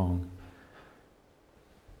part wrong.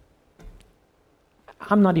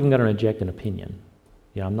 I'm not even going to inject an opinion.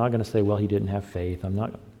 I'm not going to say, well, he didn't have faith.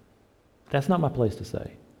 That's not my place to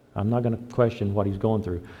say. I'm not going to question what he's going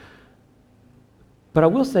through. But I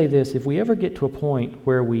will say this, if we ever get to a point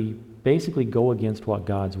where we basically go against what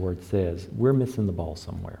God's Word says, we're missing the ball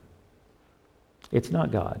somewhere. It's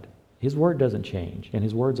not God. His Word doesn't change, and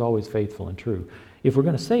His Word's always faithful and true. If we're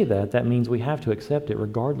going to say that, that means we have to accept it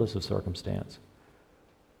regardless of circumstance.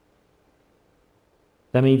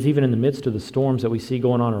 That means even in the midst of the storms that we see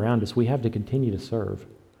going on around us, we have to continue to serve.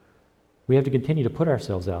 We have to continue to put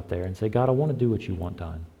ourselves out there and say, God, I want to do what you want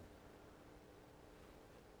done.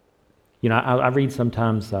 You know, I read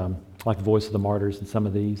sometimes like the Voice of the Martyrs and some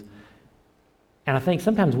of these, and I think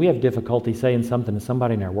sometimes we have difficulty saying something to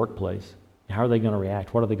somebody in our workplace. How are they going to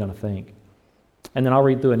react? What are they going to think? And then I'll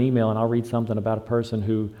read through an email and I'll read something about a person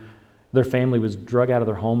who their family was drug out of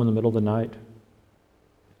their home in the middle of the night.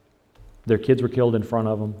 Their kids were killed in front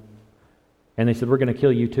of them. And they said, we're going to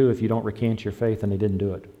kill you too if you don't recant your faith, and they didn't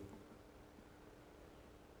do it.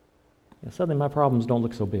 And suddenly my problems don't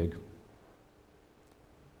look so big.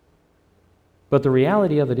 But the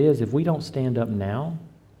reality of it is, if we don't stand up now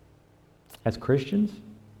as Christians,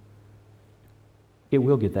 it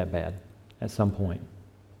will get that bad at some point.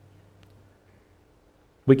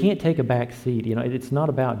 We can't take a back seat. You know, it's not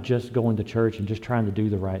about just going to church and just trying to do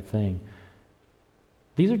the right thing.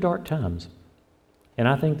 These are dark times, and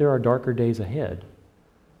I think there are darker days ahead.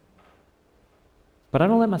 But I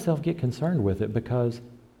don't let myself get concerned with it, because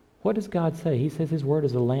what does God say? He says His Word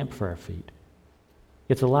is a lamp for our feet.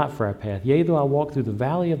 It's a light for our path. Yea, though I walk through the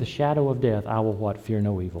valley of the shadow of death, I will what? Fear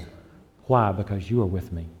no evil. Why? Because you are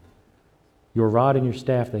with me. Your rod and your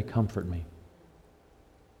staff, they comfort me.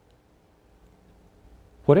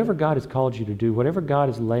 Whatever God has called you to do, whatever God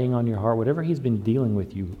is laying on your heart, whatever He's been dealing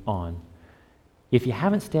with you on, if you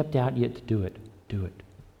haven't stepped out yet to do it, do it.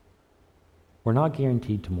 We're not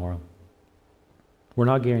guaranteed tomorrow. We're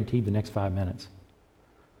not guaranteed the next 5 minutes.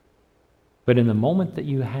 But in the moment that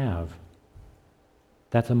you have,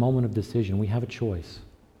 that's a moment of decision. We have a choice.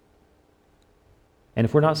 And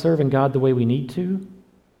if we're not serving God the way we need to,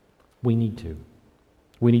 we need to.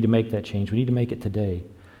 We need to make that change. We need to make it today.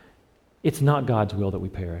 It's not God's will that we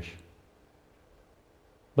perish.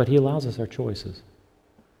 But He allows us our choices.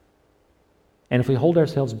 And if we hold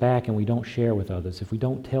ourselves back and we don't share with others, if we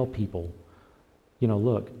don't tell people, you know,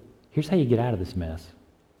 look, here's how you get out of this mess.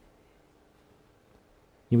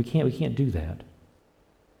 We can't do that.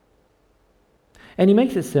 And He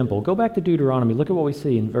makes it simple. Go back to Deuteronomy. Look at what we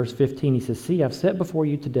see in verse 15. He says, see, I've set before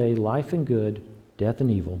you today life and good, death and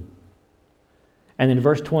evil. And in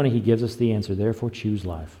verse 20, He gives us the answer. Therefore choose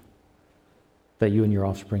life, that you and your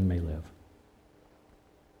offspring may live.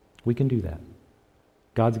 We can do that.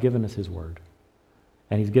 God's given us His Word,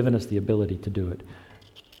 and He's given us the ability to do it.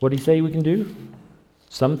 What did He say we can do?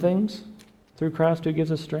 Some things through Christ who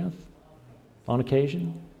gives us strength? On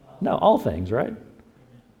occasion? No, all things, right?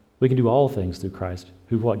 We can do all things through Christ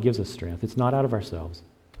who what gives us strength. It's not out of ourselves.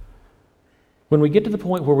 When we get to the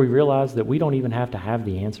point where we realize that we don't even have to have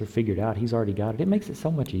the answer figured out, He's already got it, it makes it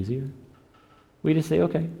so much easier. We just say,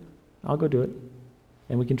 okay, I'll go do it.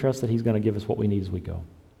 And we can trust that He's going to give us what we need as we go.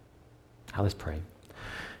 Now let's pray.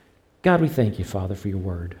 God, we thank You, Father, for Your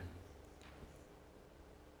Word.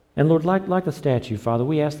 And Lord, like the statue, Father,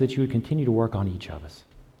 we ask that You would continue to work on each of us.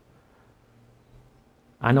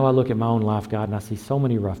 I know I look at my own life, God, and I see so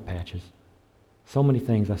many rough patches, so many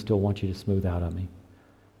things I still want You to smooth out of me.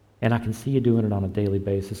 And I can see You doing it on a daily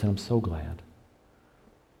basis, and I'm so glad.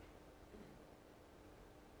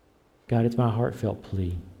 God, it's my heartfelt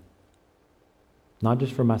plea, not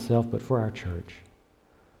just for myself, but for our church,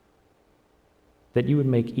 that You would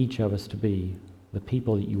make each of us to be the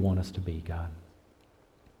people that You want us to be, God.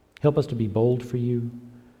 Help us to be bold for You.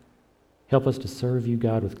 Help us to serve You,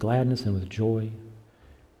 God, with gladness and with joy.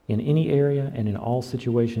 In any area and in all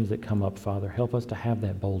situations that come up, Father, help us to have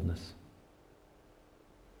that boldness.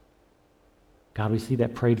 God, we see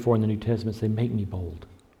that prayed for in the New Testament. Say, make me bold.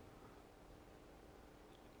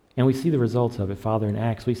 And we see the results of it, Father, in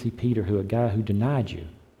Acts. We see Peter, a guy who denied You,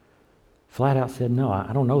 flat out said, no,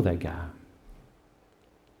 I don't know that guy.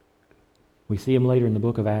 We see him later in the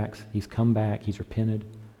book of Acts. He's come back. He's repented.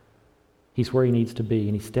 He's where he needs to be,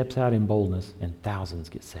 and he steps out in boldness, and thousands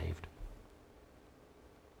get saved.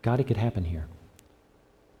 God, it could happen here.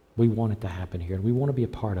 We want it to happen here, and we want to be a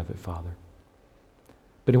part of it, Father.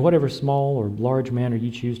 But in whatever small or large manner You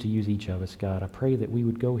choose to use each of us, God, I pray that we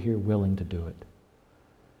would go here willing to do it.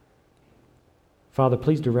 Father,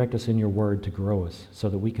 please direct us in Your Word to grow us so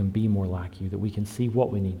that we can be more like You, that we can see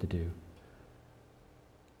what we need to do.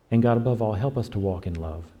 And God, above all, help us to walk in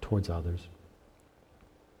love towards others.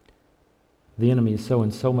 The enemy is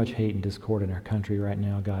sowing so much hate and discord in our country right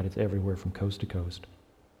now, God. It's everywhere from coast to coast.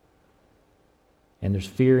 And there's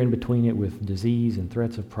fear in between it with disease and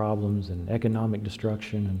threats of problems and economic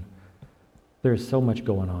destruction. And there is so much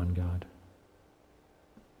going on, God.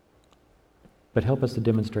 But help us to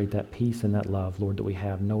demonstrate that peace and that love, Lord, that we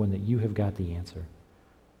have, knowing that you have got the answer,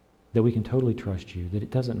 that we can totally trust you, that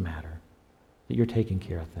it doesn't matter, that you're taking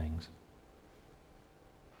care of things.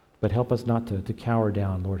 But help us not to cower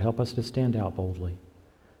down, Lord. Help us to stand out boldly.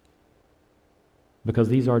 Because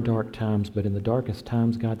these are dark times, but in the darkest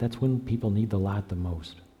times, God, that's when people need the light the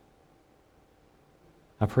most.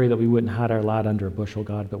 I pray that we wouldn't hide our light under a bushel,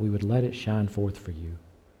 God, but we would let it shine forth for you.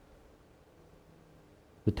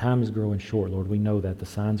 The time is growing short, Lord. We know that. The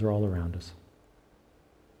signs are all around us.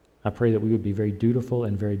 I pray that we would be very dutiful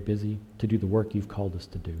and very busy to do the work you've called us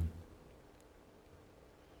to do.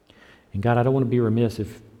 And God, I don't want to be remiss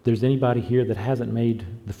if there's anybody here that hasn't made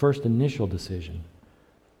the first initial decision,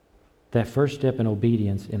 that first step in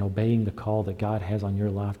obedience, in obeying the call that God has on your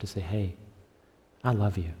life to say, hey, I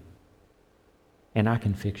love you, and I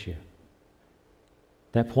can fix you.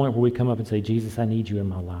 That point where we come up and say, Jesus, I need you in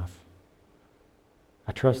my life.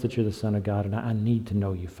 I trust that you're the Son of God, and I need to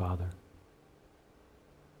know you, Father.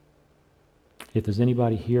 If there's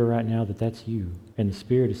anybody here right now that's you, and the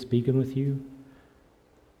Spirit is speaking with you,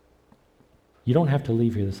 you don't have to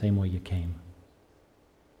leave here the same way you came.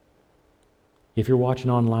 If you're watching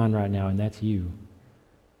online right now and that's you,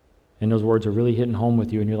 and those words are really hitting home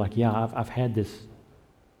with you, and you're like, yeah, I've had this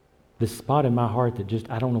spot in my heart that just,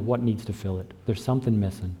 I don't know what needs to fill it. There's something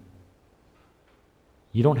missing.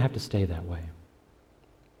 You don't have to stay that way.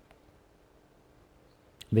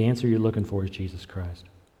 The answer you're looking for is Jesus Christ.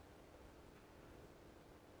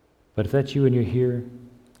 But if that's you and you're here,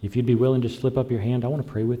 if you'd be willing to slip up your hand, I want to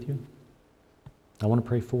pray with you. I want to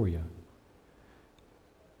pray for you.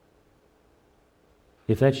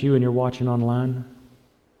 If that's you and you're watching online,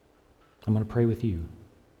 I'm going to pray with you.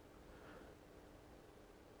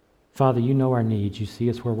 Father, you know our needs. You see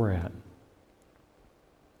us where we're at.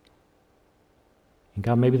 And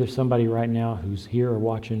God, maybe there's somebody right now who's here or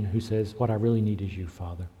watching who says, what I really need is you,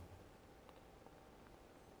 Father.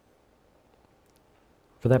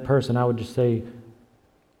 For that person, I would just say,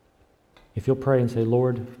 if you'll pray and say,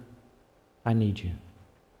 Lord, I need you.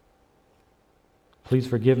 Please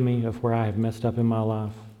forgive me of where I have messed up in my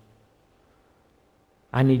life.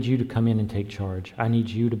 I need you to come in and take charge. I need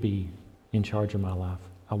you to be in charge of my life.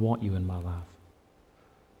 I want you in my life.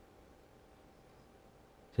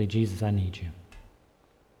 Say, Jesus, I need you.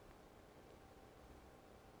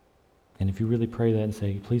 And if you really pray that and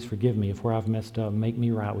say, please forgive me if where I've messed up, make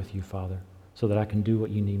me right with you, Father, so that I can do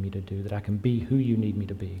what you need me to do, that I can be who you need me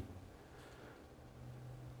to be.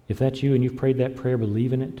 If that's you and you've prayed that prayer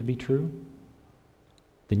believing it to be true,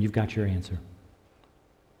 then you've got your answer.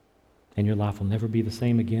 And your life will never be the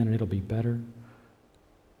same again, and it'll be better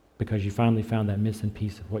because you finally found that missing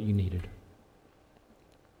piece of what you needed.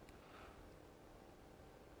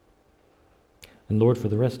 And Lord, for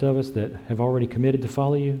the rest of us that have already committed to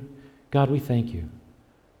follow you, God, we thank you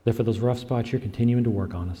that for those rough spots, you're continuing to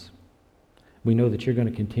work on us. We know that you're going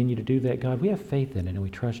to continue to do that, God. We have faith in it, and we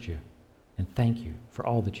trust you. And thank you for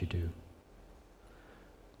all that you do.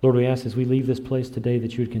 Lord, we ask as we leave this place today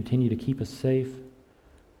that you would continue to keep us safe.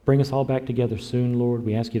 Bring us all back together soon, Lord.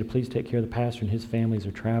 We ask you to please take care of the pastor and his families who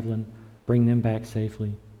are traveling. Bring them back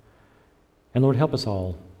safely. And Lord, help us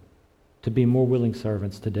all to be more willing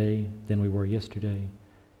servants today than we were yesterday.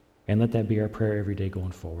 And let that be our prayer every day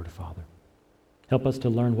going forward, Father. Help us to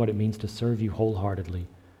learn what it means to serve you wholeheartedly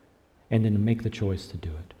and then to make the choice to do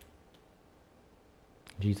it.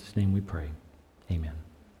 In Jesus' name we pray. Amen.